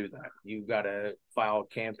do that? You've got to file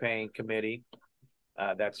a campaign committee.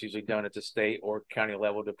 That's usually done at the state or county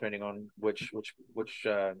level, depending on which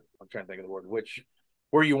I'm trying to think of the word,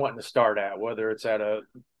 where you want to start at, whether it's at a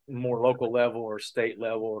more local level or state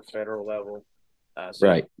level or federal level.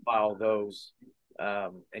 So you file those,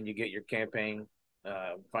 and you get your campaign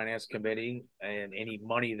finance committee, and any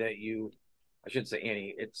money that I shouldn't say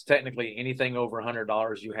any, it's technically anything over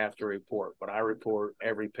 $100 you have to report, but I report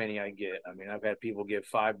every penny I get. I mean, I've had people give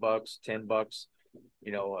 $5, $10,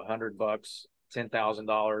 $100,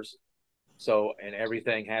 $10,000. So, and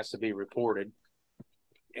everything has to be reported.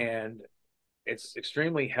 And it's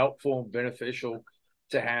extremely helpful and beneficial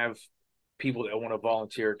to have people that want to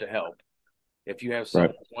volunteer to help. If you have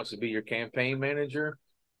someone who wants to be your campaign manager,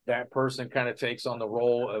 that person kind of takes on the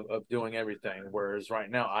role of doing everything. Whereas right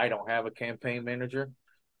now, I don't have a campaign manager.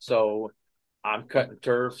 So I'm cutting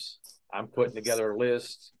turfs. I'm putting together a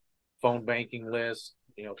list, phone banking list,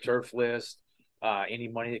 turf list. Any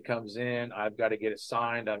money that comes in, I've got to get it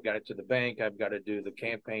signed. I've got it to the bank. I've got to do the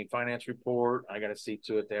campaign finance report. I got to see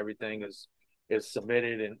to it that everything is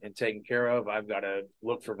submitted and taken care of. I've got to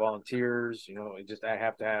look for volunteers. I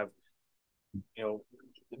have to have,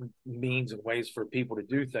 means and ways for people to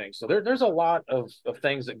do things. So there's a lot of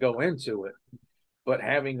things that go into it, but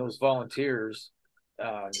having those volunteers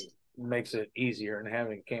makes it easier, and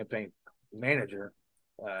having a campaign manager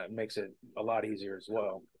makes it a lot easier as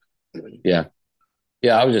well. Yeah.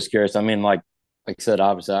 I was just curious. I mean, like I said,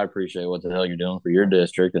 obviously I appreciate what the hell you're doing for your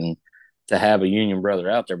district, and to have a union brother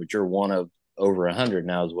out there, but you're one of over 100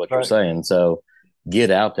 now is what you're saying. So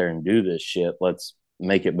get out there and do this shit. Let's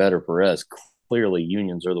make it better for us. Clearly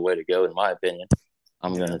unions are the way to go, in my opinion.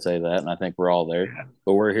 I'm going to say that, and I think we're all there,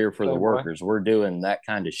 but we're here for the workers. We're doing that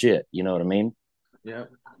kind of shit. You know what I mean? Yeah.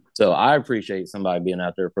 So I appreciate somebody being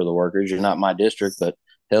out there for the workers. You're not my district, but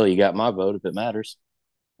hell, you got my vote if it matters.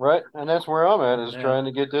 Right. And that's where I'm at, is trying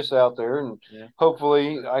to get this out there. And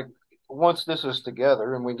hopefully once this is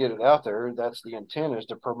together and we get it out there, that's the intent, is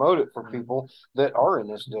to promote it for people that are in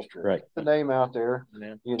this district. Right. Get the name out there,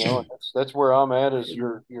 that's where I'm at, is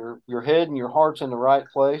your head and your heart's in the right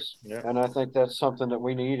place. Yeah. And I think that's something that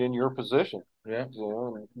we need in your position. Yeah.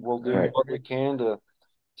 And we'll do what we can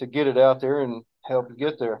to get it out there and help you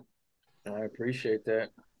get there. I appreciate that.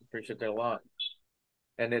 Appreciate that a lot.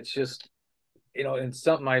 And it's just, and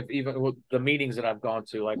something I've even with the meetings that I've gone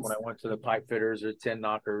to, like when I went to the pipe fitters or 10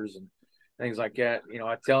 knockers and things like that,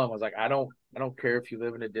 I tell them, I was like, I don't care if you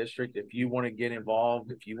live in a district. If you want to get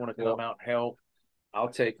involved, if you want to come out and help, I'll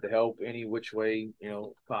take the help any which way,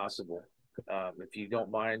 possible. If you don't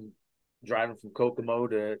mind driving from Kokomo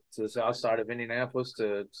to the south side of Indianapolis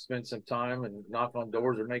to spend some time and knock on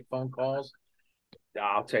doors or make phone calls,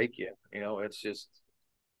 I'll take you. It's just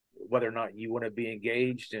whether or not you want to be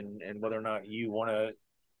engaged and whether or not you want to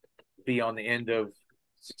be on the end of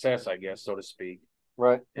success, I guess, so to speak.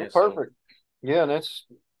 Right. Perfect. Yeah, and that's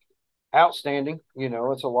outstanding.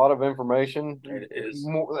 It's a lot of information. It is.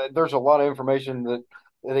 There's a lot of information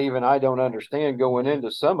that even I don't understand going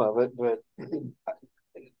into some of it, but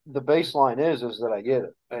the baseline is that I get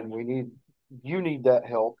it, and you need that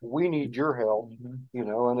help. We need your help,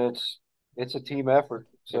 and it's a team effort.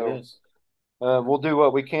 So we'll do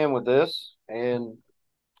what we can with this, and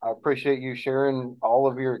I appreciate you sharing all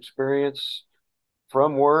of your experience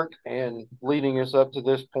from work and leading us up to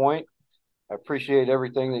this point. I appreciate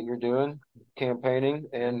everything that you're doing, campaigning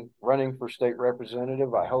and running for state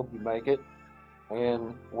representative. I hope you make it.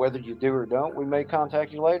 And whether you do or don't, we may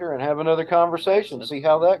contact you later and have another conversation, see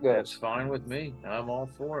how that goes. That's fine with me. I'm all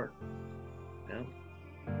for it. Yeah.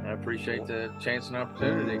 I appreciate the chance and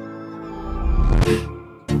opportunity.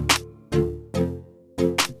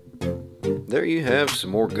 There you have some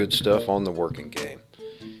more good stuff on the working game.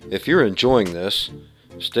 If you're enjoying this,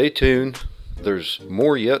 stay tuned. There's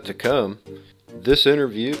more yet to come. This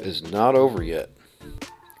interview is not over yet.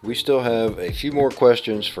 We still have a few more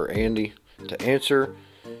questions for Andy to answer,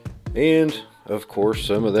 and of course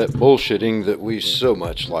some of that bullshitting that we so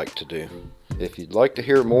much like to do. If you'd like to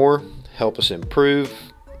hear more, help us improve,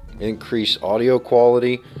 increase audio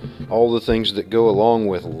quality, all the things that go along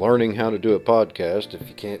with learning how to do a podcast. If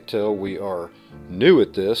you can't tell, we are new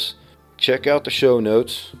at this. Check out the show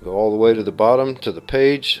notes. Go all the way to the bottom to the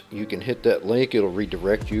page. You can hit that link. It'll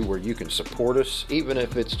redirect you where you can support us, even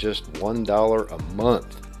if it's just $1 a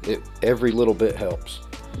month. Every little bit helps.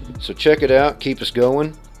 So check it out, keep us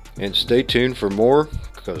going, and stay tuned for more,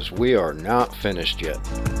 because we are not finished yet.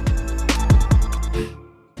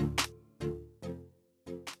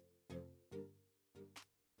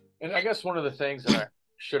 And I guess one of the things that I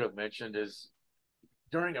should have mentioned is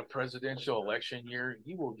during a presidential election year,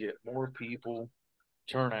 you will get more people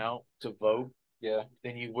turn out to vote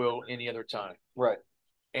than you will any other time. Right.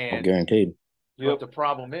 And guaranteed. But the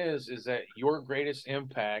problem is that your greatest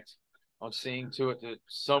impact on seeing to it that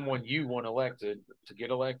someone you want elected to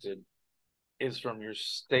get elected is from your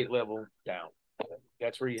state level down.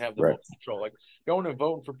 That's where you have the most control. Like going and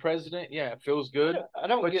voting for president, it feels good. I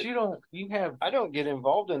don't get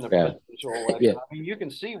involved in the presidential election. Yeah. I mean, you can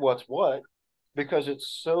see what's what because it's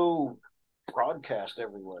so broadcast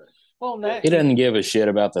everywhere. Well, he doesn't give a shit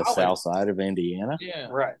about the south side of Indiana. Yeah.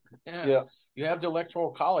 Right. Yeah. You have the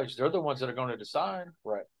electoral college. They're the ones that are going to decide.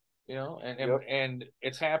 Right. you know, Yep. and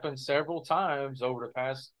it's happened several times over the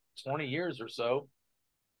past 20 years or so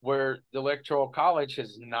where the electoral college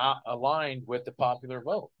has not aligned with the popular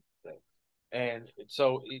vote. And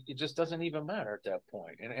so it just doesn't even matter at that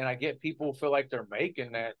point. And I get people feel like they're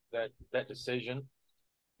making that decision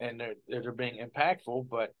and they're being impactful,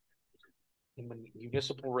 but in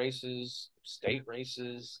municipal races, state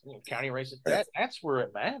races, county races, that's where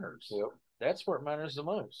it matters. Yep. That's where it matters the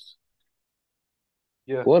most.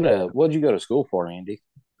 Yeah. What'd you go to school for, Andy?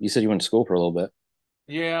 You said you went to school for a little bit.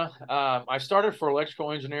 Yeah, I started for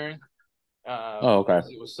electrical engineering. Oh, okay.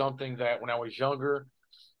 It was something that when I was younger,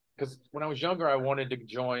 because when I was younger, I wanted to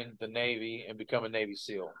join the Navy and become a Navy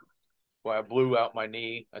SEAL. Well, I blew out my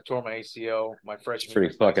knee. I tore my ACL my freshman year.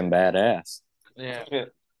 Pretty fucking badass. Yeah. Yeah.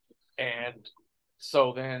 And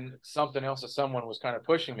so then something else that someone was kind of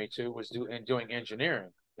pushing me to was doing engineering.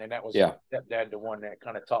 And that was Yeah. my stepdad, the one that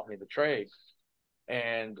kind of taught me the trade.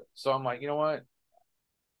 And so I'm like, you know what?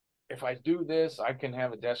 If I do this, I can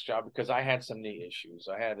have a desk job because I had some knee issues.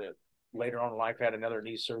 I had later on in life, I had another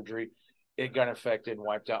knee surgery. It got infected and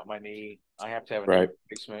wiped out my knee. I have to have a knee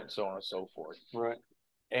replacement, so on and so forth. Right.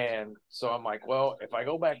 And so I'm like, well, if I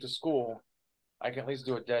go back to school, I can at least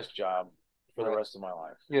do a desk job for the rest of my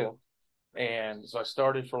life. Yeah. And so I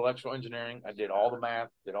started for electrical engineering. I did all the math,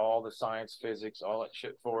 did all the science, physics, all that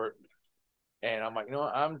shit for it. And I'm like, you know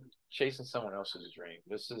what? I'm chasing someone else's dream.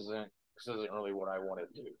 This isn't really what I want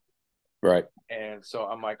to do. Right. And so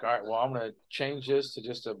I'm like, all right, well, I'm going to change this to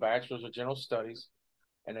just a bachelor's of general studies.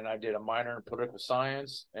 And then I did a minor in political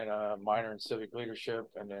science and a minor in civic leadership.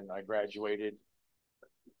 And then I graduated,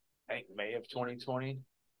 I think May of 2020,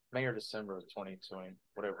 May or December of 2020,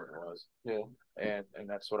 whatever it was. Yeah. And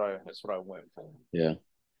that's what I went for. Yeah.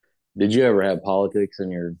 Did you ever have politics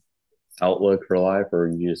in your outlook for life, or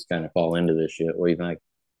you just kind of fall into this shit? What do you think?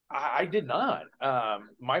 I did not.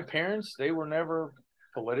 My parents, they were never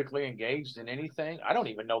politically engaged in anything. I don't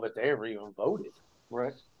even know that they ever even voted.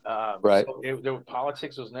 Right. Right. So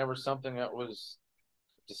politics was never something that was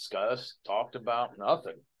discussed, talked about,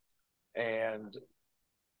 nothing. And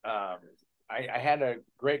I had a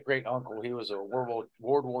great uncle. He was a World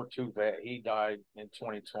War II vet. He died in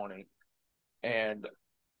 2020. And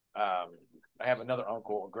I have another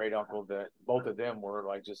uncle, a great uncle, that both of them were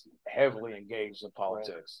like just heavily engaged in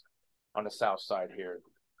politics on the South Side here.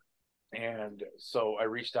 And so I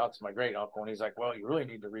reached out to my great uncle, and he's like, well, you really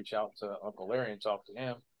need to reach out to Uncle Larry and talk to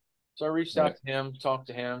him. So I reached out to him, talked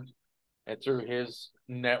to him, and through his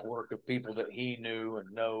network of people that he knew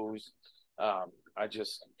and knows, I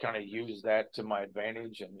just kind of used that to my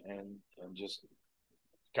advantage and just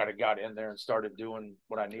kind of got in there and started doing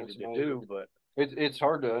what I needed to do. But it's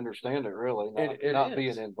hard to understand it, really, not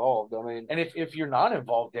being involved. I mean, and if you're not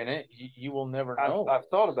involved in it, you will never know. I've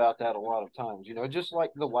thought about that a lot of times, just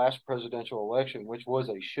like the last presidential election, which was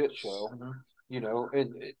a shit show.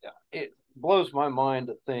 It blows my mind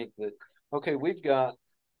to think that, okay, we've got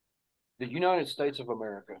the United States of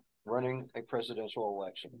America running a presidential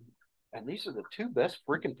election, and these are the two best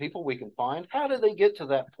freaking people we can find. How do they get to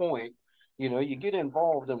that point? You get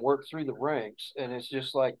involved and work through the ranks, and it's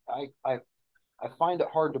just like I find it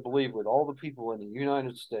hard to believe with all the people in the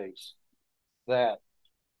United States that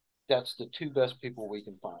that's the two best people we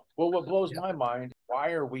can find. Well, what blows my mind,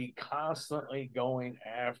 why are we constantly going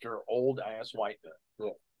after old ass white men?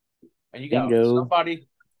 Yeah. And you got somebody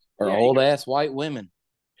or old ass white women.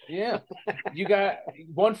 Yeah. You got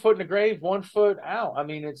 1 foot in the grave, 1 foot out. I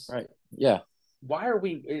mean, it's right. Yeah. Why are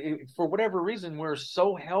we, for whatever reason, we're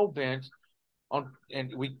so hell bent on,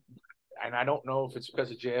 and I don't know if it's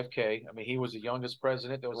because of JFK. I mean, he was the youngest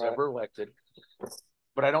president that was ever elected.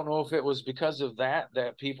 But I don't know if it was because of that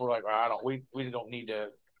people are like, we don't need to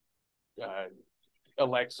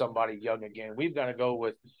elect somebody young again. We've got to go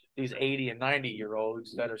with these 80 and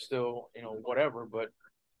 90-year-olds that are still, whatever. But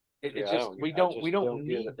we don't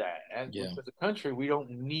need that. As a country, we don't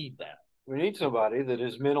need that. We need somebody that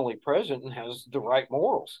is mentally present and has the right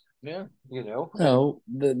morals. Yeah. No,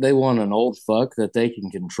 they want an old fuck that they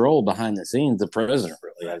can control behind the scenes. The president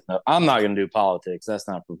really has no. I'm not going to do politics. That's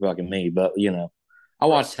not for fucking me. But I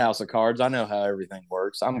watched House of Cards. I know how everything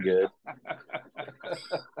works. I'm good.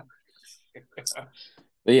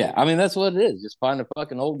 But yeah, I mean, that's what it is. Just find a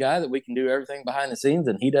fucking old guy that we can do everything behind the scenes,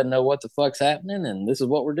 and he doesn't know what the fuck's happening, and this is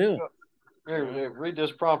what we're doing. Read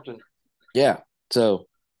this prompting. Yeah. So,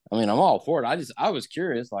 I mean, I'm all for it. I was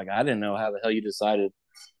curious. Like, I didn't know how the hell you decided,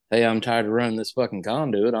 hey, I'm tired of running this fucking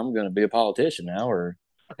conduit. I'm going to be a politician now. Or,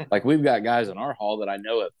 like, we've got guys in our hall that I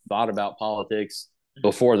know have thought about politics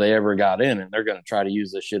before they ever got in, and they're going to try to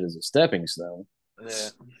use this shit as a stepping stone. Yeah.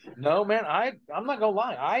 No, man, I'm not gonna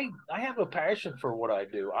lie. I have a passion for what I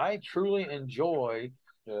do. I truly enjoy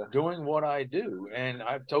doing what I do. And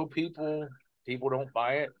I've told people don't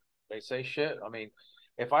buy it. They say shit. I mean,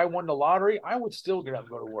 if I won the lottery, I would still get up and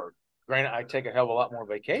go to work. Granted, I take a hell of a lot more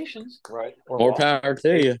vacations. Right. More power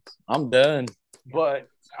to you. I'm done. But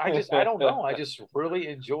I don't know. I just really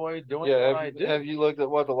enjoy doing what I do. Have you looked at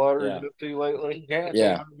what the lottery's up to lately? Yeah, it's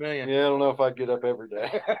Yeah. 100 million. Yeah, I don't know if I'd get up every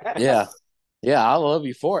day. Yeah. Yeah, I love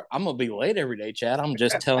you for it. I'm gonna be late every day, Chad. I'm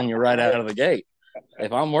just telling you right out of the gate.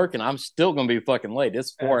 If I'm working, I'm still gonna be fucking late.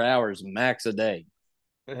 It's 4 hours max a day.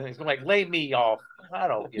 It's like, lay me off. I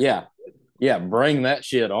don't get Yeah. Yeah, bring that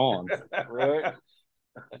shit on. Right.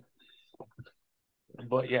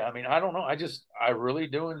 But yeah, I mean, I don't know. I really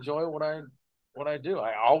do enjoy what I do.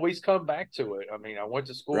 I always come back to it. I mean, I went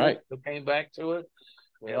to school, Right. came back to it.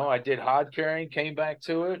 You know, I did hod carrying, came back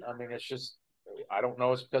to it. I mean, it's just, I don't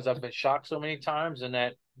know. It's because I've been shocked so many times, and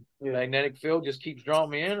that magnetic field just keeps drawing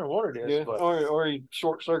me in, or what it is. Yeah. But Or you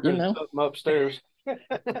short circuit something upstairs.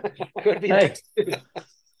 could be Hey, that too.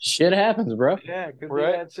 shit happens, bro. Yeah, it could be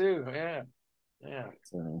Right. that too. Yeah, yeah.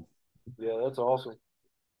 So, Yeah, that's awesome.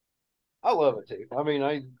 I love it too. I mean,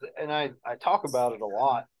 I talk about it a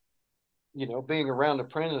lot. You know, being around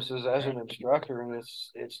apprentices as an instructor, and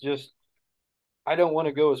it's just I don't want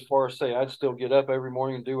to go as far as say I'd still get up every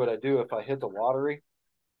morning and do what I do if I hit the lottery.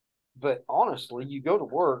 But honestly, you go to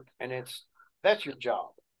work and that's your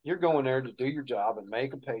job. You're going there to do your job and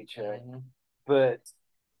make a paycheck. Mhm. But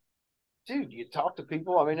dude, you talk to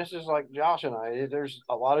people. I mean, it's just like Josh and I. There's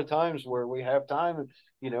a lot of times where we have time,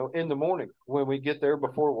 you know, in the morning when we get there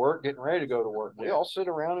before work, getting ready to go to work. We all sit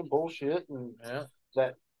around and bullshit, and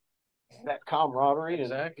that camaraderie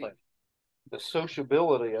Exactly. and the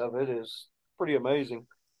sociability of it is pretty amazing.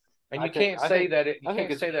 And you can't say that it. You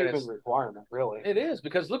can't say that it's a human requirement, really. It is,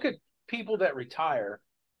 because look at people that retire,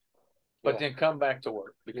 but then come back to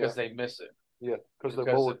work because they miss it. Yeah, because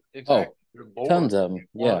they're bored. Exactly. They're bored. tons of them.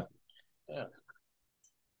 Yeah. Yeah.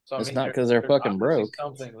 So It's not because they're fucking broke.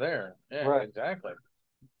 Something there. Yeah, Right. exactly.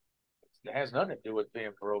 It has nothing to do with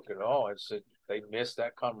being broke at all. It's that they miss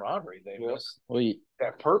that camaraderie. They miss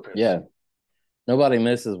that purpose. Yeah. Nobody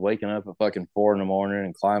misses waking up at fucking 4 a.m.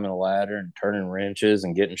 and climbing a ladder and turning wrenches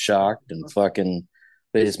and getting shocked and fucking.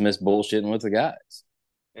 They just miss bullshitting with the guys.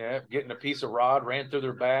 Yeah, getting a piece of rod ran through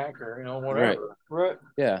their back, or whatever. Right.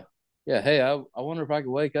 Yeah. Yeah. Hey, I wonder if I could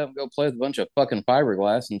wake up and go play with a bunch of fucking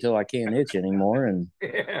fiberglass until I can't itch anymore, and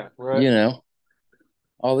Right. you know,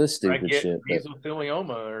 all this stupid shit.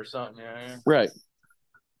 Mesothelioma or something. Yeah. Right.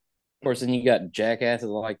 Of course, then you got jackasses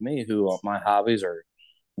like me who my hobbies are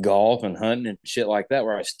golf and hunting and shit like that,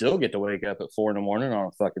 where I still get to wake up at 4 a.m. on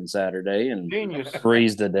a fucking Saturday and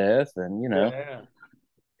freeze to death, and you know,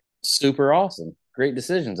 super awesome, great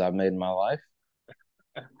decisions I've made in my life.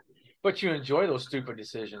 But you enjoy those stupid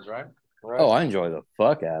decisions, right? Oh, I enjoy the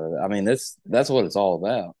fuck out of it. I mean, that's what it's all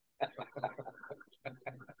about.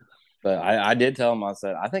 But I did tell him, I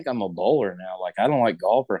said, I think I'm a bowler now. Like, I don't like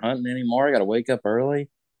golf or hunting anymore. I got to wake up early.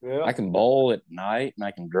 Yeah. I can bowl at night and I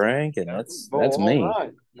can drink, and that's me.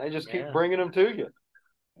 Night. They just keep bringing them to you.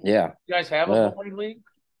 Yeah. You guys have a bowling league?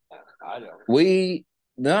 I don't. We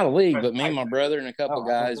not a league, but me and my brother and a couple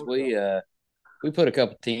guys, we put a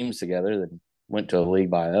couple teams together that went to a league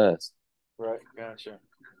by us. Right. Gotcha.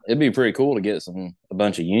 It'd be pretty cool to get a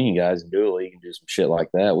bunch of union guys and do a league and do some shit like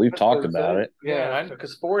that. We've talked about it. Yeah,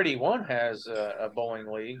 because 481 has a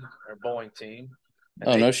bowling league or bowling team.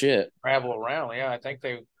 Oh, no shit. Travel around. Yeah, I think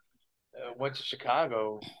they went to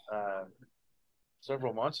Chicago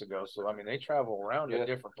several months ago. So, I mean, they travel around to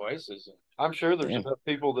different places. I'm sure there's enough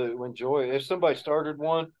people that enjoy it. If somebody started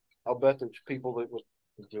one, I'll bet there's people that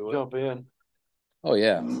would jump in. Oh,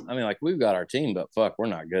 yeah. I mean, like, we've got our team, but fuck, we're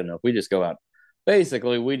not good enough. We just go out.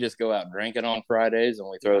 Basically, we just go out drinking on Fridays and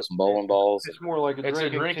we throw some bowling balls. It's more like a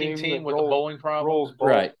drinking team with a bowling problem.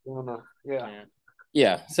 Right.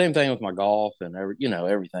 Yeah. Same thing with my golf and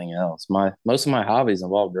everything else. Most of my hobbies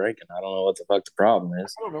involve drinking. I don't know what the fuck the problem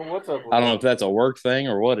is. I don't know what's up with I don't know if that's a work thing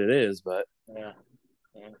or what it is, but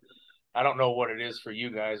I don't know what it is for you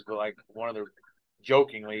guys, but like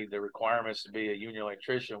jokingly, the requirements to be a union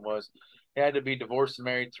electrician was you had to be divorced and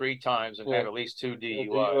married 3 times and have at least 2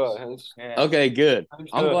 DUIs. Okay, good.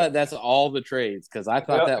 I'm glad that's all the trades, because I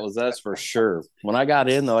thought that was us for sure. When I got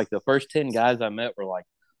in, the first 10 guys I met were like,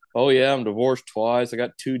 oh, yeah, I'm divorced twice. I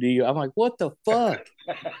got 2 DUIs. I'm like, what the fuck?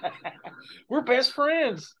 We're best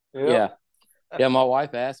friends. Yeah. Yeah, my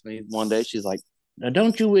wife asked me one day, she's like, now,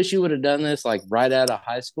 don't you wish you would have done this like right out of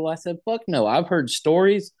high school? I said, fuck no. I've heard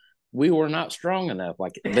stories. We were not strong enough.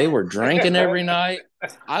 Like, they were drinking every night.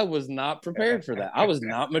 I was not prepared for that. I was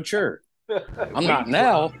not mature. I'm not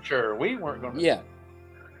now. Sure, we weren't going to. Yeah.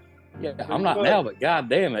 Yeah, I'm not now, but god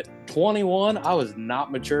damn it. 21, I was not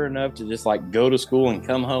mature enough to just like go to school and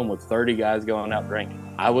come home with 30 guys going out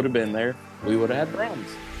drinking. I would have been there. We would have had problems.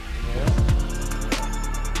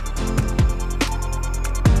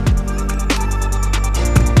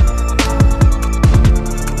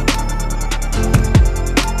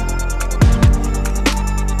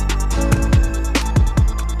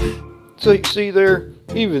 So you see there,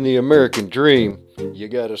 even the American dream, you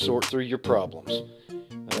got to sort through your problems.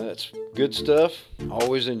 That's good stuff.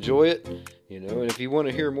 Always enjoy it. And if you want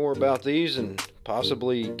to hear more about these and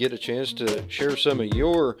possibly get a chance to share some of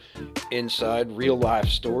your inside real life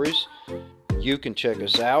stories, you can check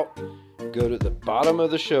us out. Go to the bottom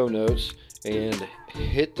of the show notes and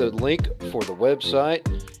hit the link for the website.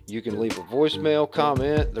 You can leave a voicemail,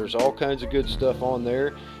 comment. There's all kinds of good stuff on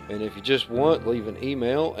there. And if you just want, leave an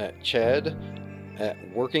email at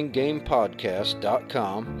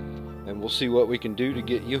chad@workinggamepodcast.com, and we'll see what we can do to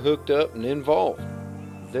get you hooked up and involved.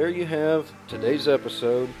 There you have today's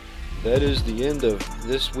episode. That is the end of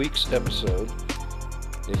this week's episode.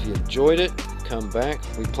 If you enjoyed it, come back.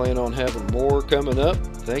 We plan on having more coming up.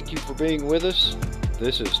 Thank you for being with us.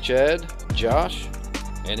 This is Chad, Josh,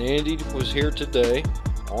 and Andy was here today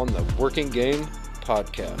on the Working Game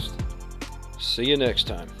Podcast. See you next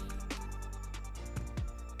time.